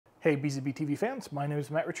Hey BZB TV fans, my name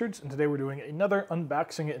is Matt Richards, and today we're doing another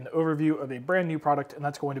unboxing and overview of a brand new product, and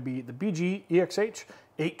that's going to be the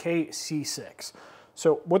BG-EXH-8KC6.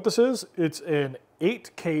 So what this is, it's an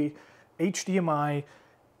 8K HDMI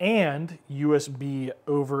and USB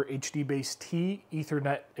over HDBaseT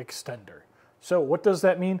Ethernet extender. So what does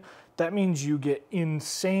that mean? That means you get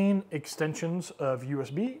insane extensions of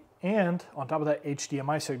USB and on top of that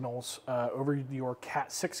HDMI signals over your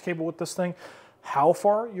Cat6 cable with this thing. How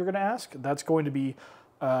far, you're going to ask? That's going to be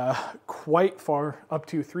quite far, up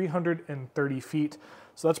to 330 feet.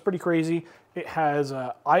 So that's pretty crazy. It has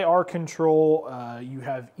IR control. You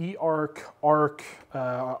have eARC, ARC,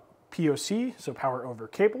 POC, so power over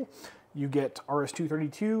cable. You get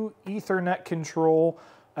RS-232, Ethernet control,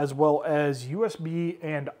 as well as USB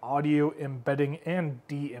and audio embedding and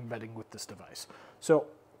de-embedding with this device. So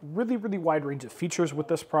really, really wide range of features with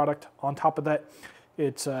this product. On top of that,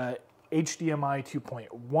 it's HDMI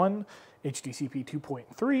 2.1, HDCP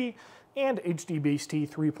 2.3, and HDBaseT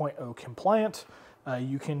 3.0 compliant.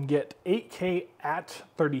 You can get 8K at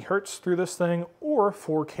 30 Hertz through this thing, or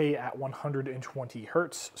 4K at 120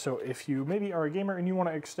 Hertz. So if you maybe are a gamer and you want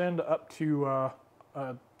to extend up to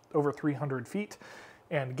over 300 feet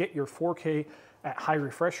and get your 4K at high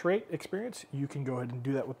refresh rate experience, you can go ahead and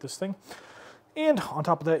do that with this thing. And on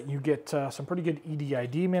top of that, you get some pretty good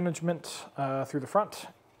EDID management through the front.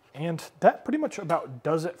 And that pretty much about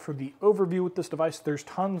does it for the overview with this device. There's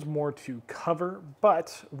tons more to cover,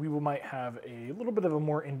 but we might have a little bit of a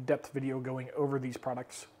more in-depth video going over these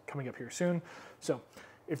products coming up here soon. So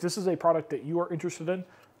if this is a product that you are interested in,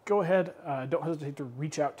 go ahead, don't hesitate to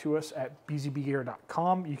reach out to us at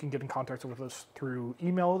bzbgear.com. You can get in contact with us through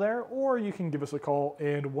email there, or you can give us a call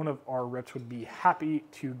and one of our reps would be happy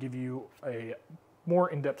to give you a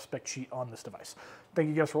more in-depth spec sheet on this device. Thank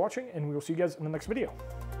you guys for watching, and we will see you guys in the next video.